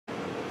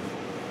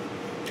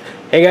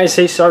Hey guys,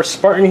 hey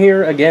Spartan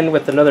here again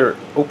with another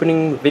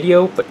opening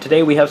video, but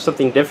today we have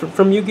something different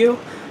from Yu-Gi-Oh!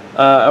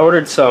 I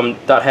ordered some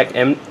 .hack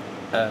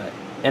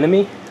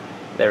enemy,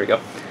 there we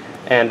go,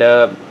 and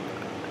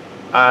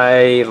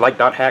I like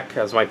 .hack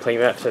as my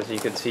playmat, as you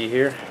can see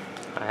here.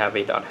 I have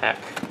a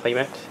 .hack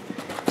playmat,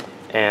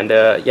 and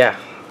yeah,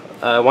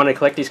 I wanted to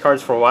collect these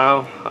cards for a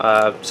while,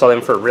 saw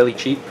them for really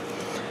cheap,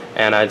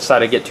 and I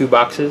decided to get 2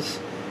 boxes,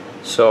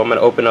 so I'm going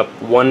to open up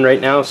one right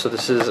now. So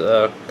this is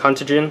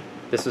Contagion.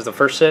 This is the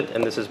first set,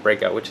 and this is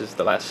Breakout, which is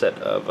the last set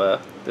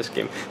of this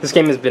game. This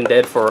game has been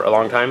dead for a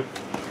long time,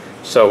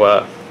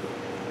 so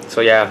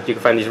so yeah, you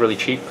can find these really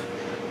cheap.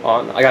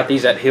 I got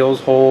these at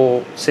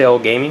Wholesale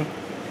Gaming.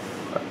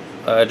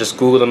 Just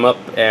Google them up,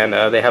 and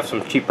they have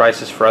some cheap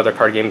prices for other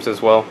card games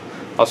as well.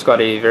 Also got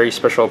a very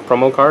special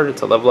promo card.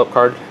 It's a level up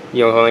card.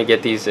 You only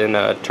get these in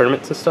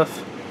tournaments and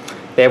stuff.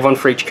 They have one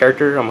for each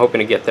character. I'm hoping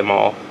to get them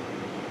all.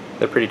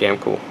 They're pretty damn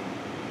cool.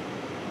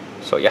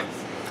 So yeah,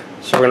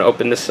 so we're gonna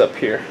open this up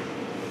here.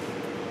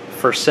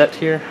 First set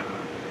here,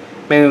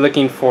 mainly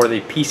looking for the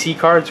PC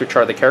cards, which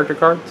are the character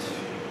cards.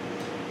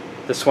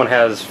 This one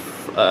has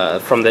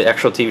from the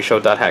actual TV show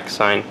 .hack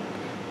sign,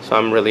 so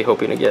I'm really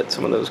hoping to get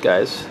some of those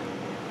guys.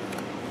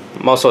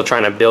 I'm also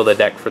trying to build a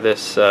deck for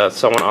this.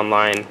 Someone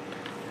online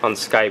on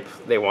Skype,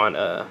 they want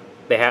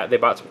they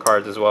bought some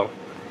cards as well,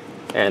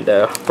 and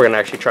we're gonna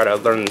actually try to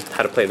learn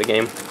how to play the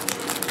game.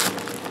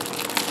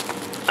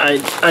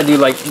 I do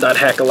like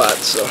 .hack a lot,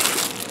 so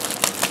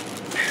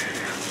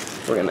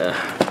we're gonna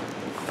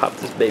pop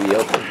this baby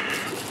open.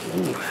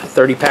 Ooh,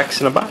 30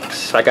 packs in a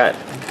box. I got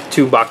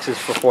 2 boxes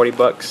for 40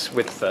 bucks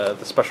with the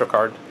special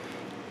card.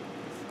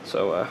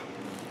 So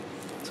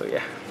so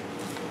yeah.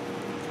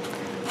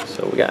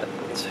 So we got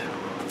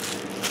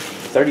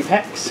 30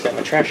 packs. Got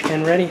my trash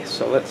can ready.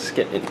 So let's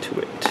get into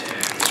it.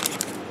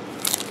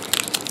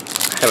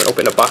 I haven't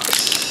opened a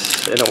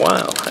box in a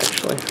while,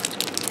 actually.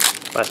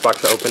 Last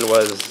box I opened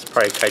was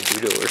probably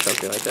Contagion or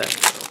something like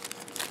that.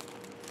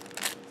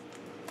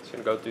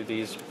 Gonna go through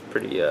these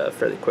pretty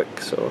fairly quick.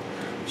 So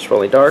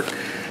Swirling Dark,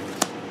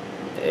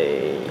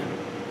 a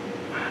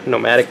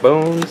Nomadic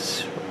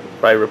Bones,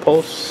 Rye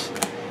Repulse,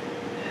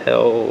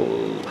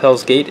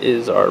 Hell's Gate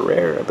is our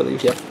rare, I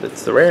believe. Yep,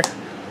 it's the rare.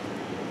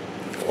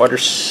 Water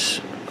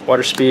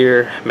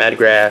Spear,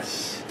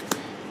 Madgrass,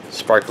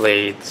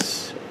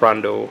 Sparklades,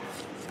 Rondo,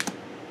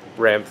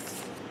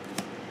 Remph,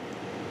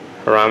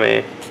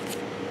 Harame,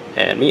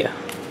 and Mia.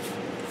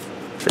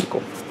 Pretty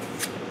cool.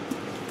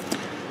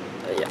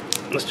 Yeah,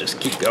 let's just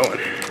keep going.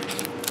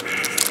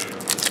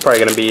 It's probably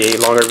going to be a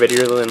longer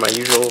video than my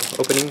usual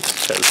openings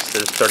because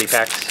there's 30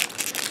 packs.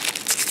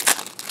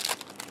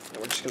 And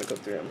we're just going to go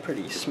through them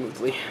pretty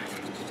smoothly.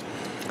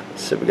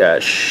 So we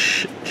got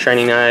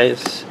Shining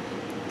Eyes,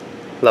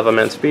 Lava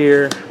Man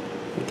Spear,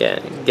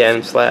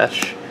 Gan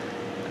Slash,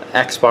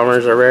 Axe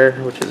Bombers are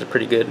rare, which is a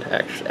pretty good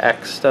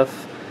axe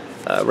stuff.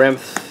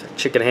 Remph,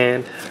 Chicken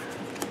Hand,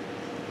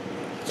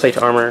 Plate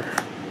Armor,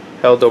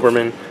 Hell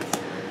Doberman,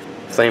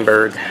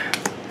 Flameberg,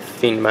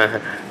 Fiend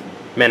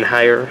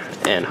Manhire,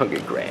 and Hungry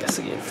Grass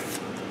again.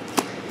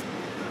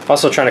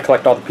 Also trying to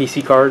collect all the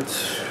PC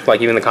cards,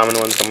 like even the common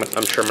ones.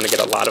 I'm sure I'm going to get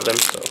a lot of them,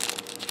 so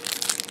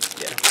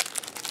yeah.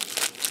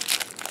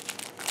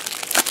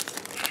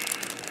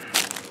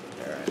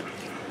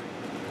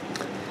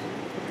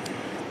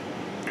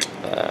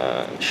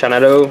 Alright.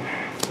 Shanado,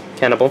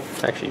 Cannibal.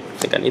 Actually, I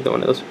think I need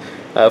one of those.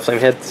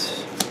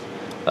 Flameheads,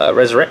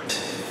 Resurrect.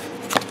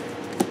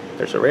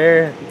 There's a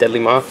rare, Deadly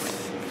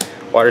Moth,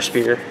 Water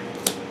Spear,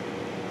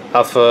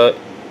 Alpha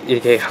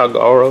Ike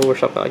Hagoro or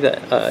something like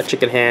that,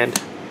 Chicken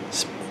Hand,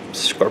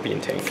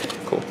 Scorpion Tank,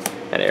 cool,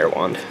 and Air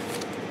Wand,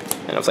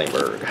 and a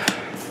Flameberg.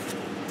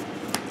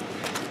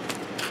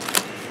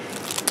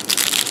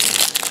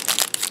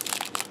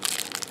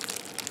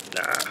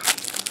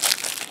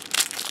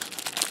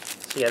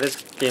 So yeah,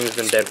 this game's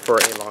been dead for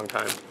a long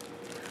time.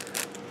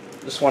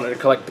 Just wanted to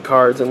collect the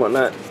cards and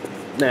whatnot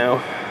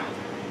now.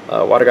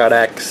 Water God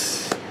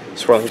Axe,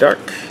 Swirling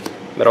Dark,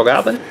 Metal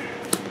Goblin,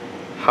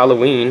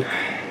 Halloween.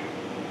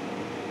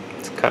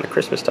 It's kind of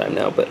Christmas time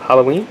now, but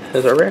Halloween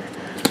is our rare.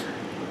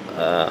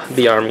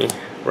 The Army,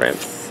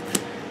 Remph,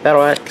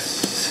 Battle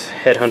Axe,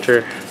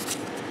 Headhunter,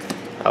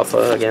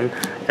 Alpha again,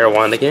 Air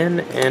Wand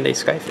again, and a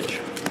Skyfish.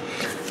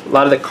 A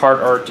lot of the card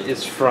art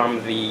is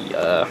from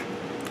the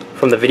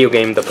video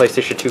game, the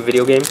PlayStation 2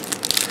 video game.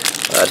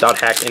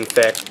 .hack,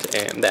 Infect,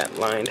 and that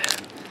line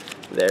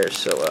there.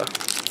 So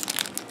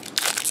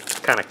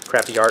kind of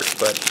crappy art,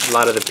 but a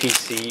lot of the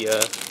PC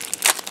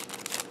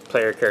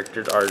player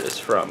characters art is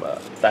from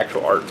the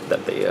actual art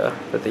that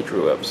they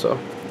drew up. So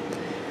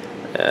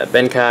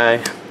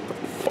Benkai,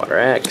 Water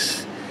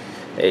Axe,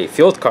 a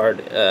field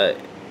card,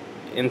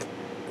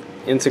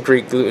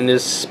 Integrate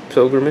Glutinous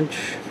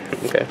Pilgrimage,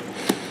 okay,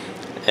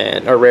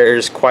 and our rare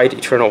is Quiet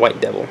Eternal White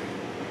Devil.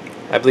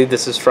 I believe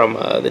this is from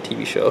the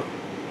TV show.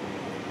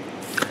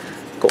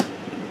 Cool.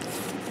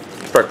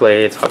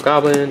 Sparklades,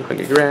 Hobgoblin,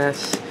 Hungry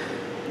Grass,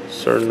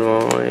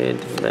 Cernoid,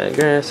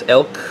 Madgrass,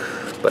 Elk,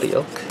 Buddy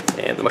Elk,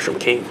 and the Mushroom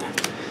King.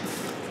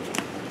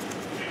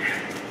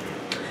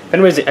 If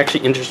anybody's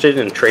actually interested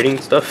in trading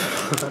stuff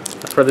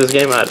for this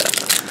game,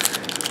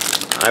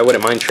 I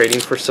wouldn't mind trading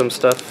for some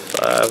stuff.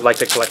 I'd like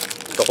to collect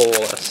the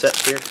whole set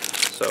here.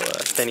 So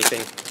if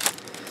anything,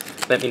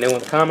 let me know in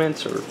the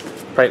comments or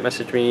private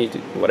message me,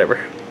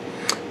 whatever.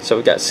 So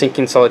we got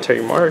Sinking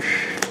Solitary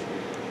Marsh,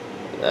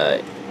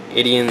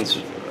 Idian's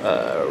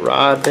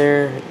Rod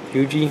there,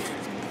 Yuji.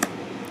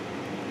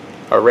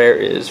 Our rare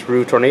is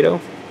Rue Tornado,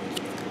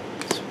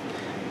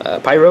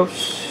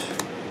 Pyros,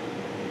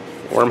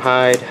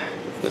 Wormhide,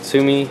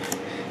 Natsumi,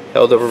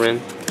 Helldoberman,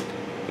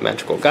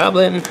 Magical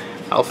Goblin,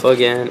 Alpha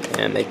again,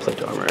 and a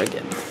Plate Armor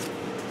again.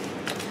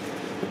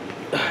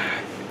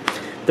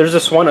 There's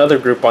this one other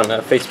group on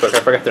Facebook, I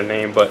forgot their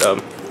name, but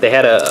they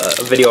had a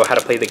video of how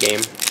to play the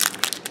game.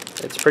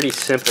 It's pretty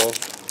simple,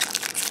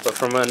 but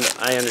from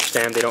what I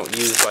understand, they don't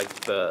use like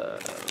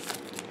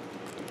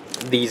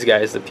these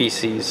guys, the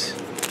PCs.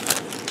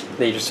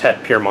 They just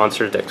had pure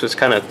monster decks, which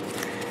kind of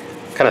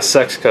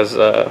sucks because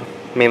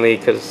mainly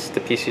because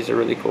the PCs are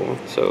really cool.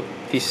 So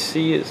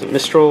PC is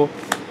Mistral,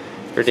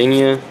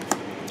 Gardenia,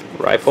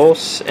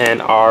 Rifles,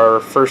 and our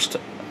first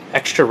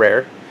extra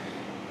rare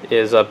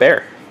is a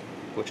Bear,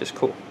 which is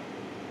cool.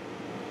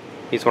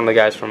 He's one of the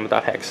guys from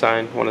 .hex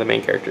sign, one of the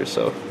main characters,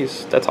 so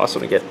that's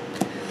awesome to get.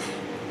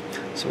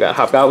 So we got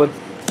Hobgoblin,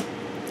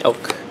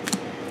 Elk,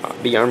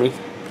 Bee Army,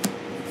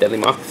 Deadly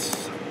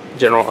Moths,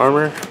 General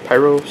Armor,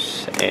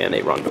 Pyros, and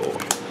a Rondo.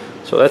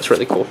 So that's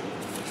really cool.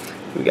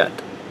 We got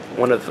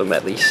one of them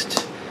at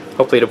least.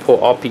 Hopefully to pull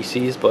all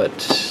PCs, but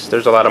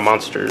there's a lot of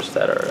monsters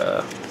that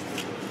are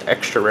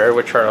extra rare,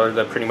 which are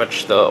pretty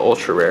much the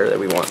ultra rare that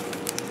we want.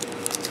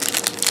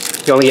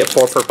 You only get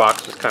 4 per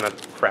box, which is kind of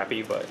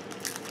crappy, but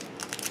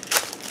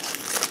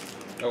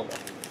oh well.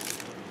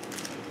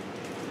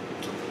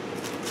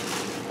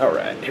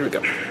 Alright, here we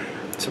go.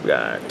 So we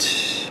got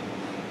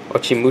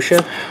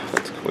Ochimusha,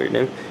 that's a weird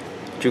name.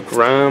 Juke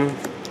Ram,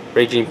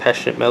 Raging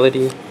Passionate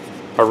Melody.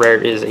 Our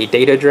rare is a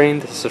Data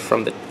Drain. This is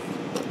from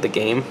the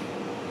game.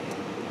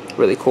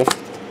 Really cool.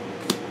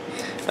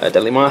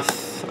 Deadly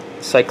Moth,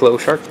 Cyclo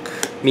Shark,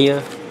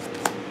 Mia,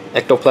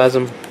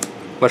 Ectoplasm,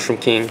 Mushroom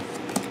King,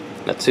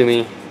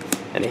 Natsumi,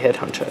 and a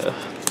Headhunter.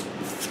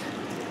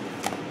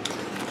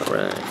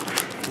 Alright.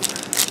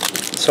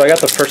 So I got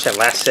the first and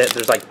last set.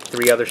 There's like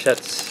 3 other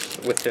sets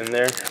within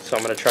there. So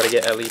I'm going to try to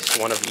get at least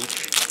one of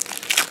each.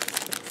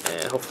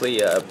 And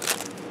hopefully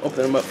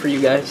open them up for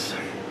you guys.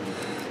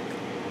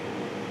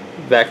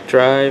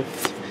 Backdrive,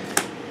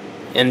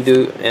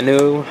 Enu,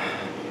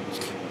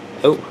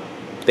 oh,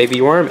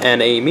 Baby Worm,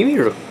 and a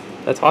Mimiru.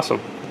 That's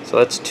awesome. So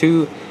that's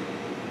 2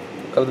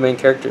 of the main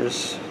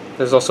characters.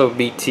 There's also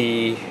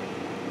BT,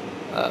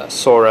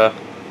 Sora,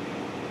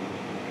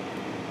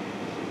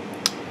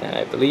 and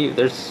I believe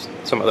there's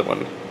some other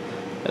one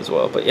as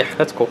well. But yeah,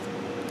 that's cool.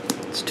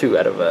 It's 2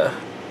 out of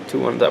 2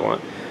 ones I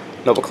want.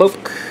 Noble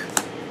Cloak,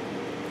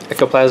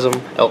 Ectoplasm,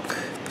 Elk,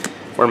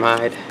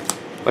 Wormhide,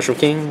 Mushroom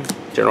King,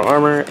 General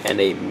Armor, and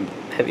a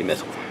Heavy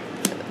Metal,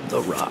 the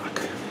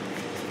Rock.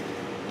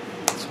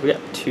 So we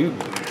got 2.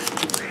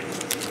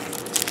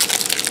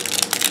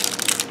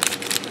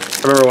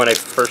 I remember when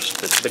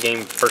the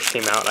game first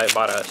came out, I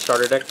bought a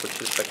starter deck,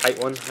 which is the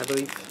Kite one, I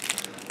believe.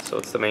 So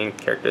it's the main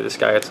character, this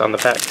guy. It's on the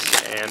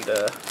packs, and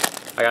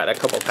I got a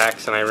couple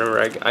packs, and I remember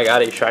I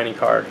got a shiny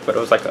card, but it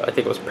was like I think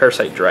it was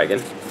Parasite Dragon,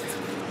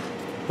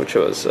 which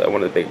was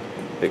one of the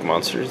big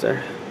monsters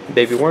there.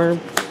 Baby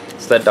Worm,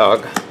 it's that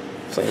dog,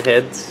 Flame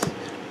Heads.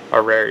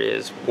 Our rare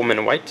is Woman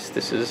in White.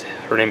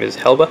 Her name is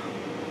Helba,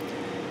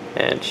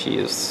 and she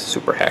is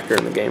super hacker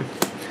in the game.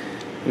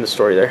 In the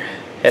story there,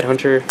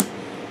 Headhunter,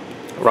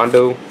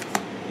 Rondo,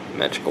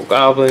 Magical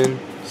Goblin,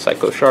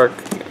 Psycho Shark,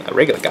 a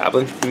regular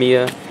Goblin,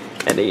 Mia,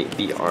 and a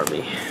Bee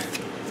Army.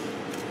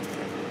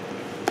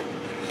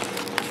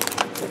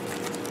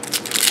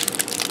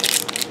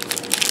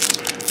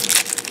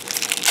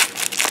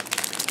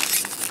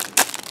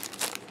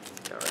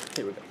 Alright,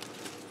 here we go.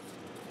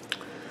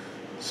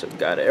 So we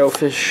got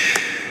Arrowfish,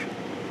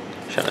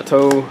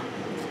 Shanato,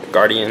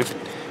 Guardian.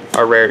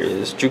 Our rare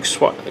is Juke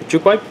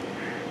Wipe.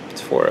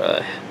 It's for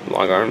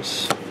long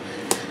arms.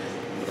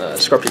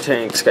 Scorpion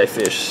Tank,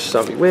 Skyfish,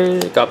 Zombie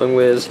Wiz, Goblin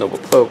Wiz, Noble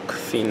Cloak,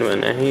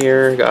 Fiend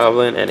here,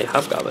 Goblin, and a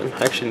Hobgoblin.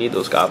 I actually need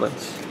those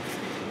goblins.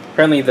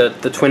 Apparently the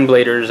Twin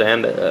Bladers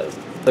and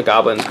the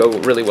goblins go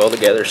really well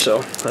together,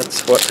 so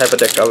that's what type of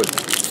deck I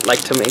would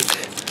like to make.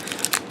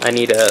 I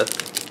need a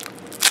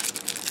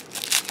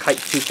Kite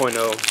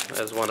 2.0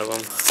 as one of them,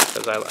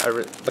 because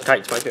the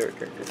Kite's my favorite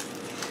character.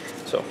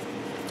 So,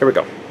 here we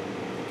go.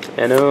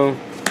 Eno,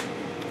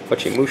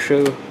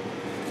 Ochimushu,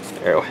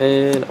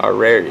 Arrowhead. Our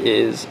rare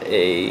is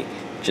a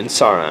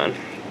Jinsaran.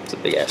 It's a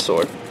big ass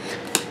sword.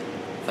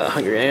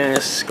 Hungry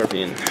Ass,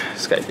 Scorpion,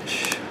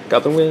 Skyfish,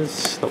 Goblin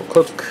Wiz, Noble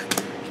Cloak,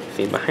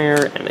 Fiend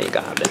Hair, and a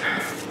Goblin.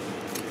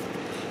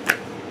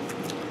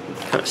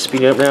 Kind of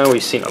speeding up now.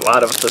 We've seen a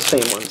lot of the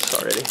same ones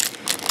already.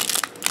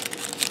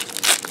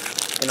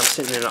 And I'm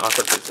sitting in an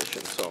awkward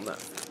position, so I'm not.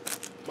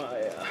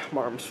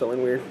 My arm's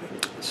feeling weird.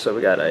 So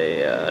we got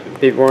a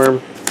Big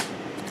Worm,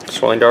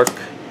 Swelling Dark,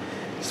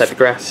 Snappy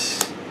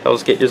Grass,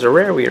 Hell's Gate is a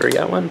rare. We already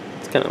got one.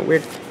 It's kind of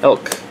weird.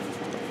 Elk,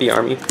 B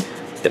Army,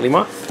 Deadly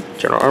Moth,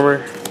 General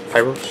Armor,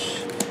 Pyros.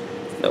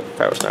 Nope,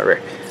 Pyros not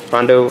rare.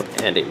 Rondo,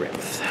 and a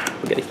Ramth.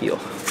 We get a heal.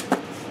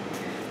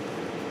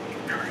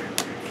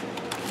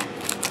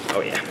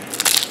 Oh yeah.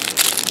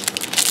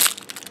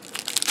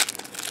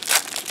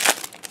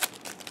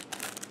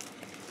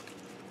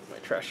 My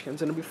trash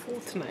can's gonna be full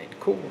tonight.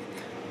 Cool.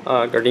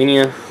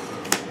 Gardenia,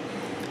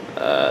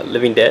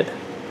 Living Dead.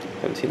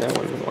 Haven't seen that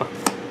one in a while.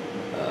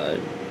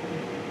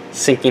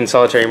 Sinking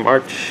Solitary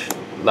March,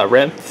 La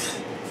Ramth.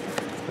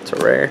 That's a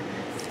rare.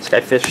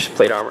 Skyfish,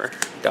 Plate Armor,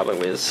 Goblin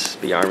Whiz,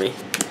 B Army,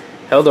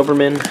 Hell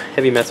Doberman,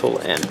 Heavy Metal,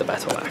 and the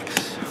Battle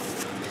Axe.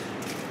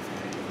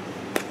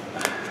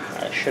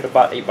 I should have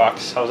bought a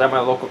box. I was at my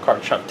local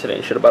card shop today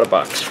and should have bought a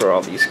box for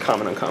all these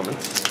common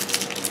uncommons.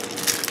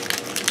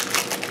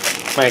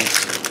 Might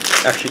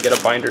actually get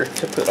a binder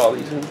to put all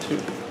these into.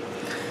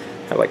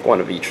 Have like one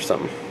of each or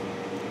something.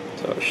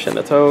 So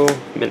Shinato,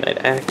 Midnight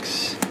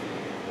Axe,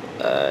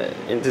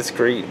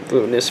 Indiscreet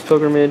Luminous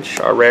Pilgrimage.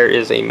 Our rare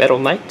is a Metal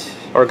Knight,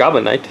 or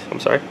Goblin Knight, I'm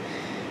sorry.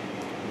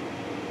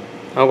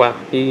 Oh wow,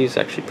 he's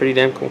actually pretty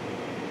damn cool.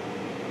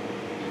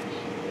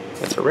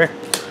 That's a rare.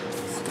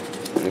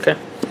 Okay.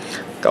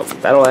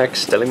 Got Battle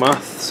Axe, Deadly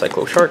Moth,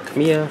 Cyclo Shark,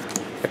 Mia,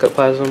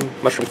 Ectoplasm,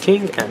 Mushroom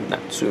King, and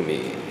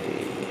Natsumi.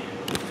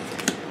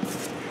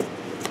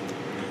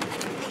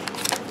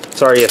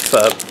 Sorry if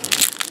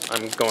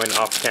I'm going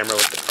off camera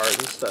with the cards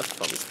and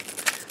stuff.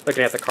 I'm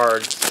looking at the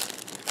cards.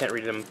 Can't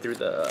read them through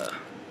the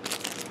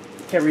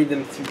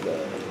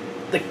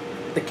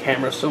the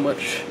camera so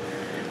much.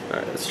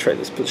 Alright, let's try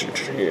this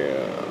picture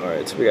here.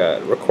 Alright, so we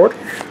got Recorder.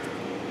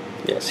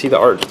 Yeah, see the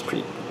art, it's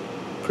pretty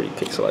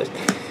pixelized.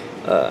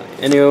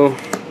 Enyo,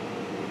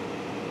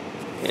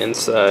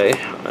 Inside,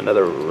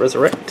 another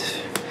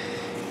Resurrect,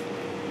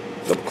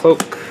 Double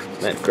Cloak,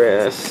 Mad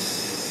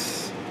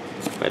Grass,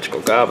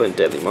 Magical Goblin,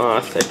 Deadly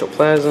Moth,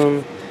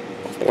 Ectoplasm,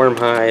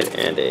 Wormhide,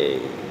 and a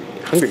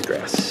Hungry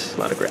Grass. A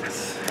lot of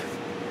grass.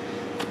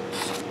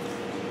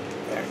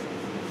 There.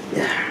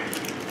 Yeah.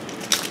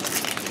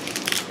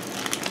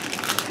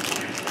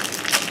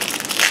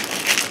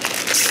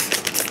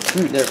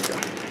 There we go.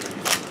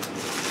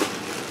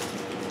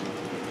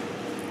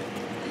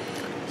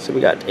 So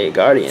we got a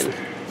Guardian,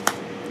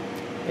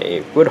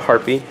 a Wood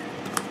Harpy,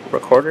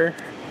 Recorder.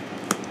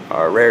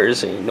 Our rare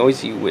is a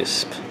Noisy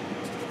Wisp.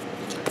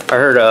 I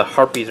heard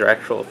harpies are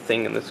actual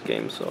thing in this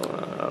game, so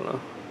I don't know.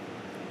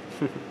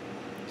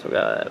 So we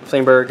got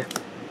Flameberg,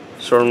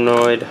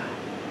 Stormnoid,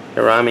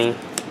 Hirami,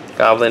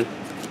 Goblin,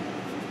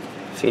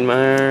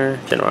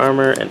 Fiendmire, General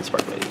Armor, and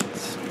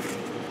Sparkblades.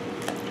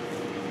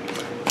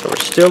 So we're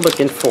still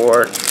looking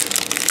for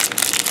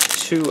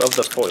 2 of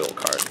the foil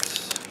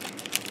cards.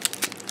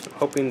 I'm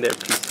hoping they're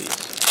PCs.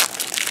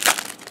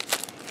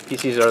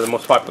 PCs are the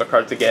most popular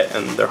cards to get,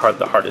 and they're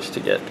the hardest to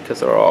get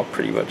because they're all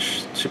pretty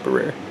much super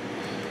rare.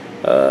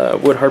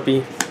 Wood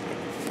Harpy,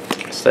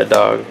 Sled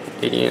Dog,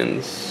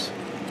 Radiance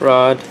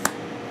Rod,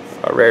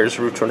 Rare's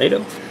Root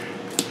Tornado,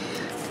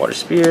 Water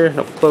Spear,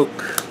 Noble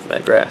Cloak,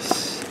 Mad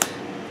Grass,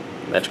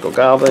 Magical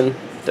Goblin,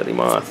 Deadly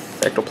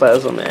Moth,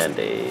 Ectoplasm, and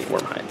a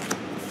Wormhide.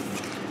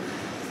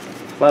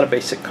 A lot of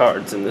basic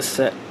cards in this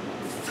set.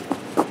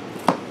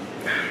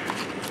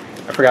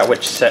 I forgot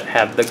which set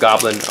had the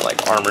Goblin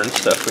like armor and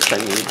stuff, which I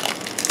need.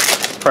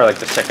 Probably like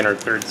the second or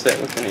third set,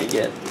 which I need to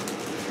get.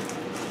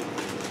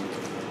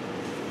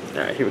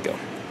 Alright, here we go.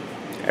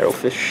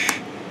 Arrowfish,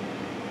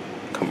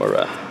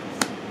 Komura,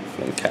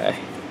 Menkai.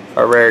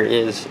 Our rare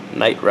is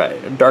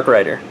Dark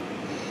Rider.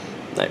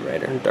 Night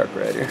Rider, Dark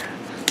Rider.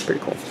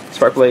 Pretty cool.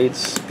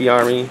 Sparkblades, B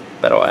Army,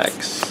 Battle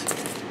Axe,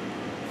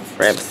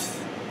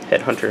 Ramth,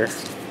 Headhunter,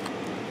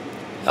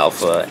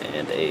 Alpha,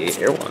 and a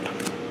Air Wand.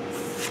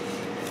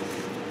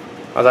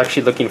 I was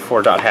actually looking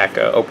for .hack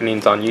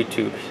openings on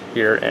YouTube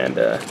here, and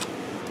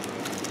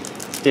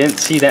didn't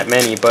see that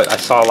many, but I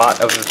saw a lot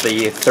of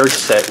the third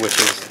set, which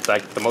is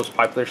like the most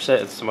popular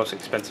set. It's the most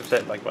expensive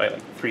set, like by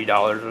like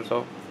 $3 or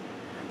so.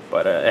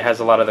 But it has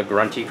a lot of the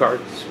grunty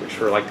cards, which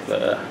were like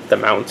the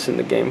mounts in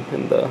the game,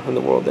 in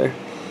the world there.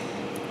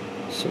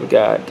 So we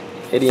got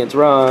Idiot's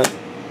Rod,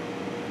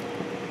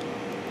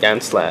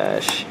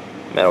 Slash,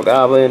 Metal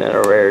Goblin, and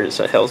our rare is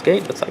Hell's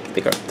Gate. That's like I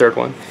think our third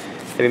one.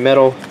 Heavy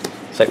Metal,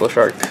 Cyclo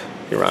Shark,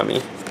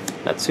 Hirami,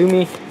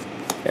 Natsumi,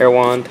 Air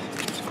Wand,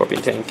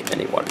 Scorpion Tank,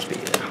 and a Water Speed.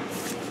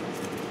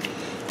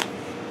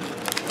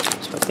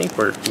 So I think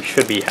we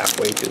should be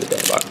halfway through the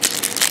day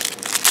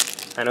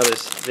box. I know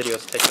this video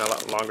is taking a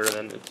lot longer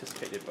than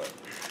anticipated, but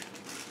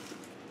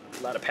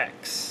a lot of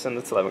packs, and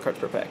it's 11 cards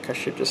per pack. I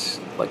should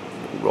just like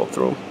roll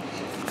through them.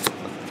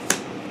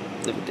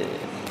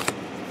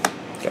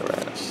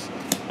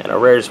 And our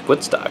rare is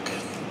Woodstock,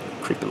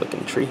 creepy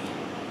looking tree.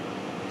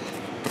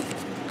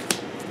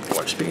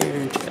 Water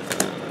Spear,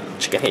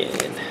 Chicken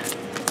Head.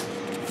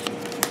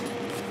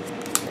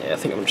 Yeah, I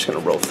think I'm just gonna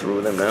roll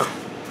through them now.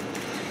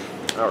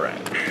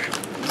 Alright.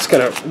 I'm just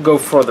gonna go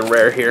for the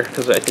rare here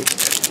because I think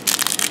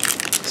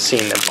I've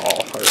seen them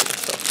all already.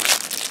 So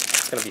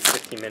it's gonna be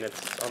 15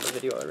 minutes on the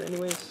video already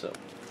anyways, so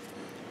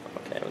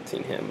okay, I haven't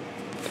seen him.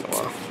 in a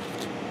while.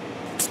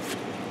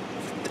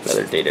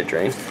 Another data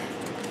drain.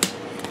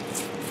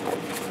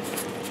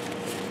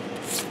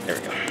 There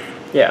we go.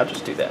 Yeah, I'll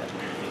just do that.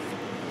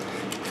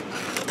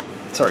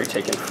 It's already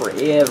taken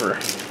forever.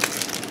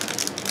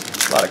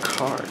 A lot of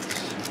cards.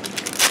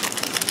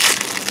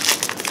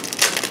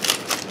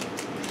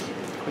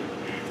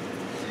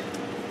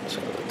 So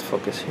let's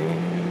focus here.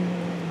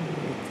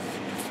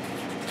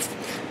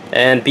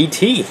 And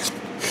BT.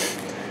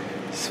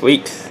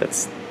 Sweet.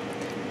 That's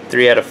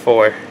 3 out of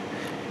 4.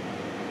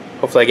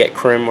 Hopefully I get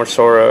Krim or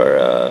Sora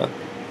or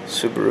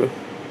Subaru.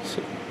 What's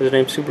his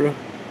name? Subaru?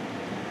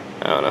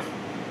 I don't know.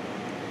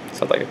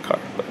 Sounds like a car,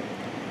 but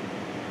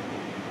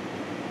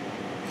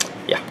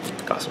yeah,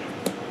 awesome.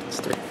 It's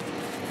 3.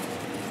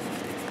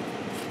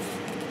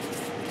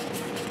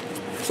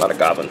 A lot of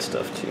goblin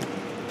stuff too.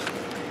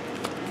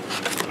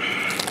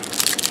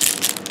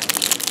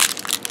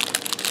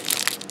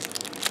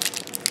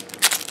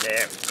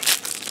 There.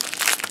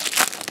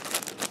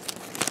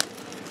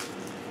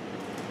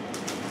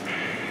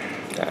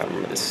 I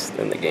remember this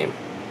in the game.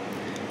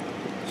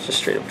 Just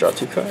straight up draw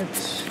 2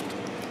 cards.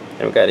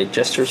 And we got a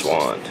Jester's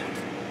Wand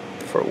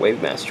for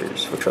Wave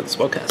Masters, which are the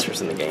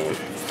spellcasters in the game.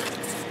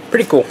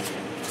 Pretty cool.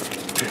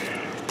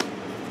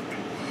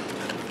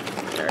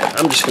 Alright,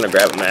 I'm just gonna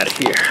grab them out of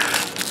here.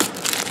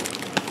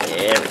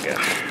 There we go.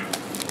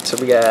 So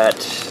we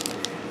got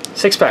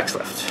 6 packs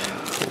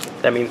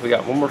left. That means we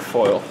got 1 more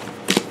foil.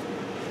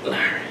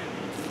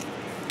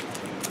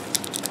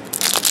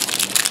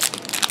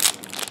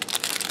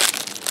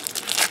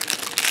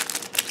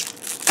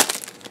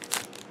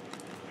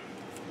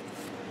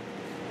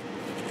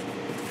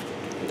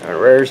 Our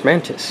rare's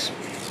Mantis.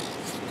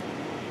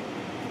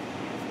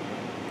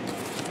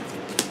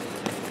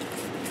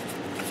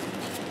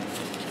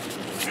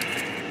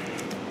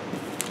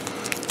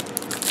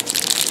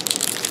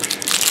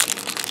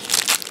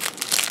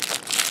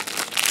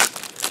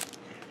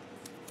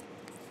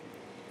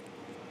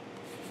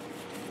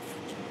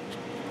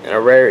 And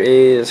our rare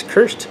is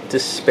Cursed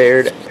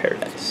Despaired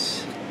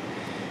Paradise.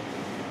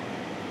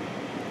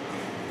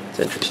 It's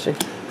interesting.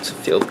 It's a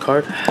field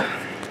card.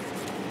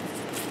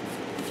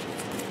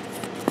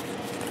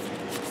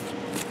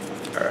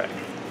 Alright.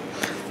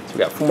 So we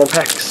got 4 more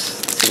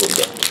packs. Let's see what we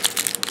get.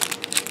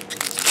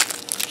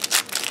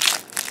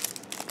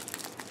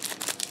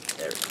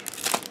 There we go.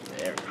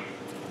 There we go.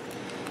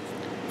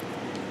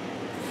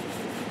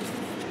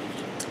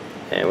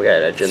 And we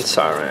got a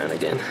Jinsaran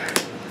again.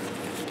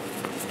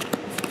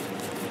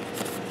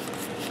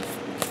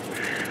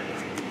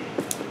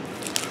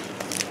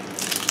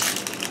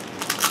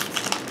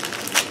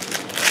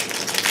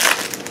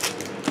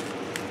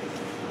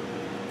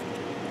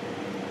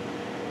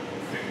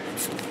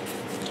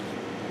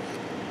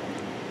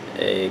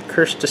 A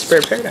Cursed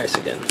Despair Paradise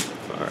again.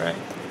 Alright.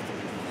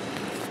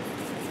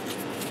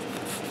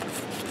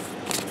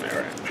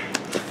 Alright.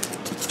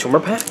 2 more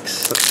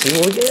packs. Let's see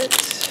what we get.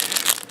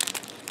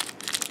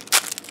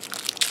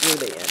 Where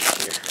they end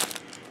here.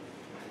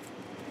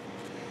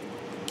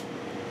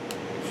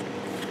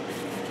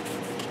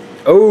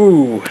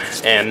 Oh!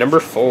 And number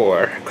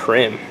 4,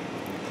 Krim.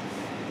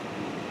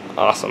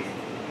 Awesome.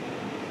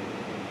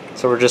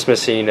 So we're just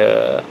missing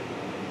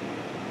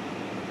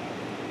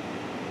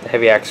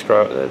Heavy Axe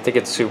Crow, I think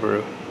it's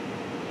Subaru,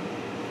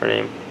 her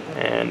name,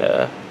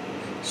 and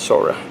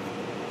Sora.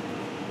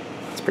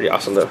 It's pretty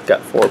awesome though.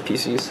 Got 4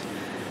 PCs.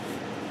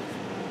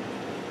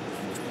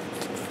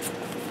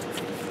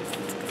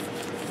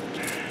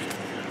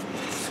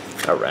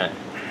 Alright.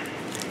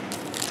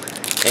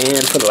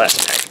 And for the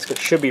last pack, it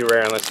should be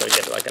rare unless I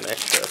get like an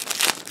extra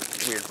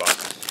weird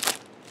box.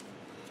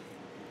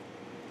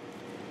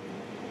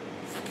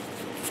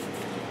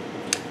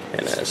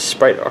 And a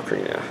Sprite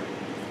Ocarina.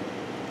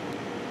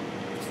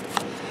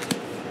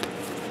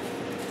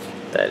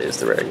 That is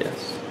the rare,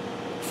 yes.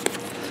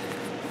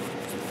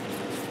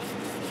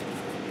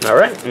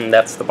 Alright, and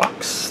that's the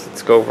box.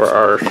 Let's go over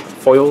our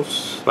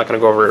foils. I'm not going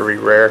to go over every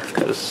rare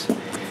because I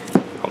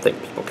don't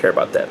think people care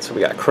about that. So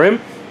we got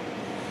Krim.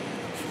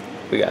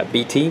 We got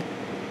BT.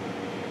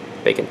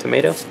 Bacon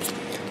Tomato.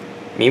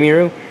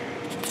 Mimiru.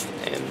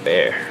 And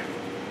Bear.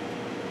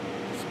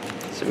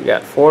 So we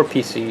got 4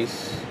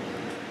 PCs,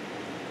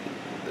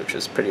 which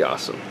is pretty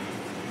awesome.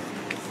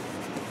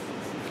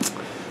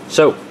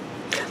 So,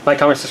 like,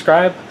 comment,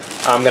 subscribe.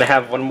 I'm going to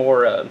have one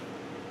more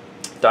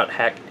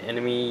 .hack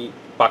enemy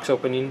box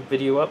opening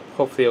video up.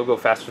 Hopefully it'll go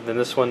faster than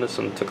this one. This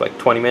one took like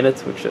 20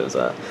 minutes, which is,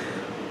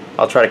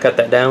 I'll try to cut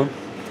that down.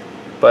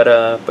 But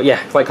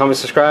yeah, like, comment,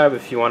 subscribe.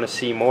 If you want to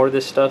see more of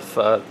this stuff,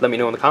 let me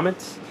know in the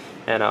comments.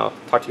 And I'll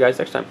talk to you guys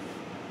next time.